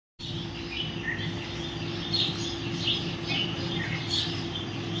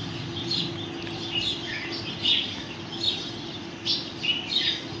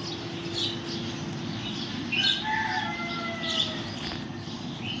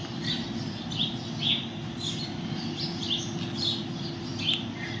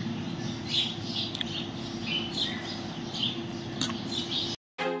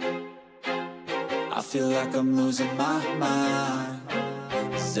feel like I'm losing my mind.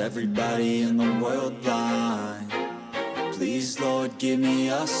 Is everybody in the world blind? Please, Lord, give me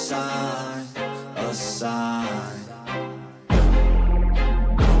a sign, a sign.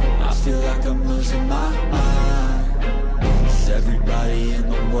 I feel like I'm losing my mind. Is everybody in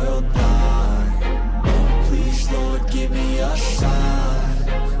the world blind? Please, Lord, give me a sign,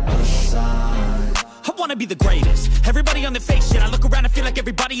 a sign. I wanna be the greatest. Everybody on the fake shit. I look around and feel like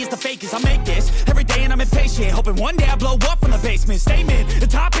everybody is the fakest. I make this every day and I'm impatient, hoping one day I blow up from the basement. Statement, the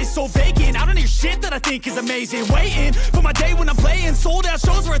top is so vacant. I don't hear shit that I think is amazing. Waiting for my day when I'm playing sold out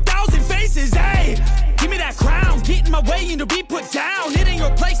shows for 1,000 faces. Hey, give me that crown, get in my way and to be put down. It ain't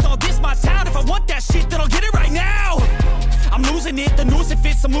your place, no, this my town. If I want that shit, then I'll get it right now. I'm losing it, the noose it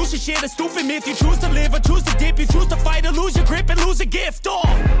fits, some loose shit. A stupid myth, you choose to live or choose to dip. You choose to fight or lose your grip and lose a gift. Oh,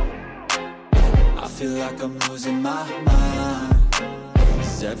 I feel like I'm losing my mind.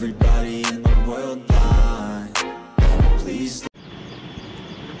 Is everybody in the world blind? Please.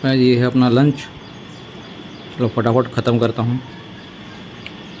 ये है अपना lunch, चलो फटाफट ख़त्म करता हूँ।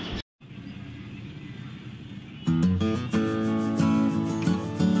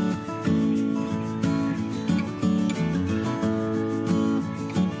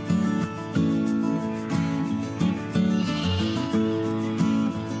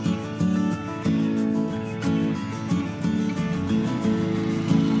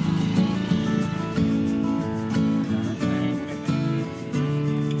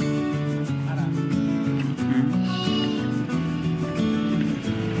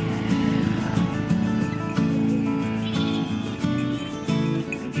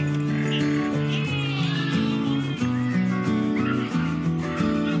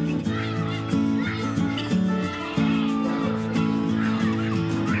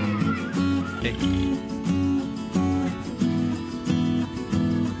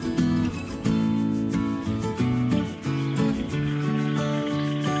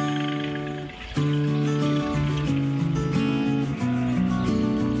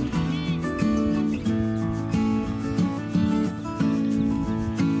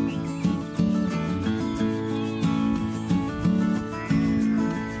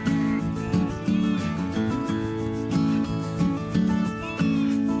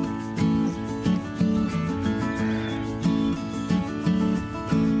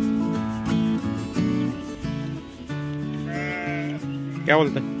 क्या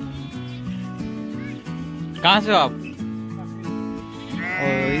बोलते हैं? कहाँ से हो आप?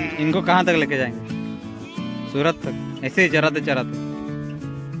 और इनको कहाँ तक लेके जाएंगे? सूरत तक? ऐसे ही चराते चराते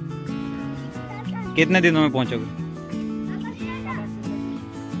कितने दिनों में पहुंचोगे?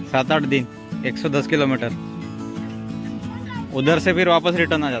 7-8 दिन, 110 किलोमीटर। उधर से फिर वापस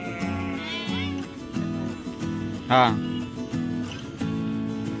रिटर्न आ जाते। हाँ,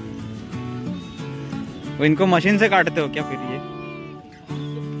 वो इनको मशीन से काटते हो क्या फिर? ये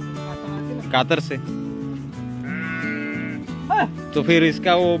कातर से तो फिर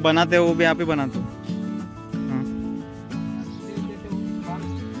इसका वो बनाते हो, वो भी आप ही बनाते हो? हाँ,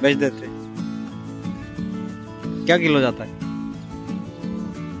 बेच देते। क्या किलो जाता है?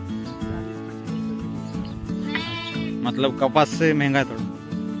 मतलब कपास से महंगा है थोड़ा,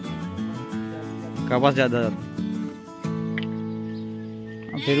 कपास ज्यादा जाता है।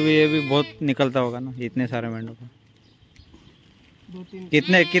 फिर भी ये भी बहुत निकलता होगा ना, इतने सारे मेंढकों का।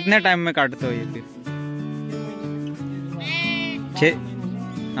 कितने टाइम में काटते हो ये फिर? 6?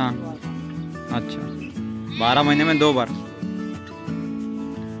 हाँ, अच्छा, 12 महीने में 2 बार।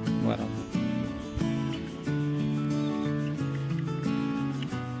 बराबर।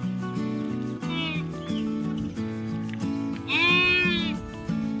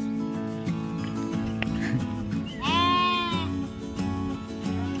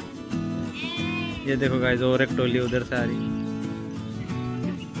 ये देखो गाइस, और एक टोली उधर से आ रही है।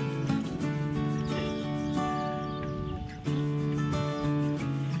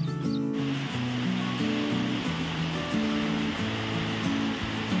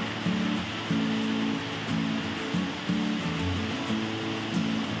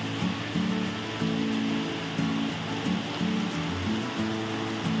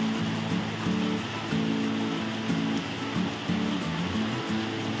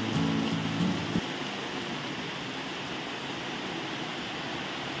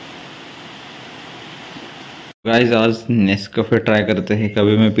 गाइस, आज नेस्कैफे ट्राई करते हैं।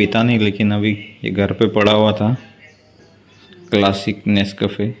 कभी मैं पीता नहीं, लेकिन अभी ये घर पे पड़ा हुआ था, क्लासिक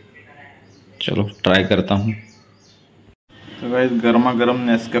नेस्कैफे। चलो ट्राई करता हूँ। तो गाइस, गर्मा गर्म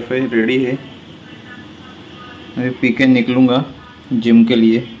नेस्कैफे रेडी है। अभी पी के निकलूँगा जिम के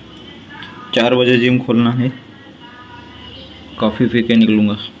लिए। 4 बजे जिम खोलना है, कॉफ़ी पी के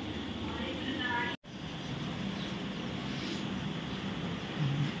निकलूँगा।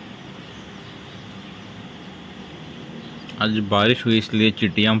 आज बारिश हुई इसलिए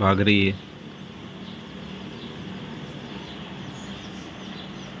चींटियां भाग रही है।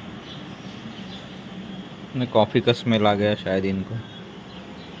 कॉफ़ी का स्मेल आ गया शायद इनको।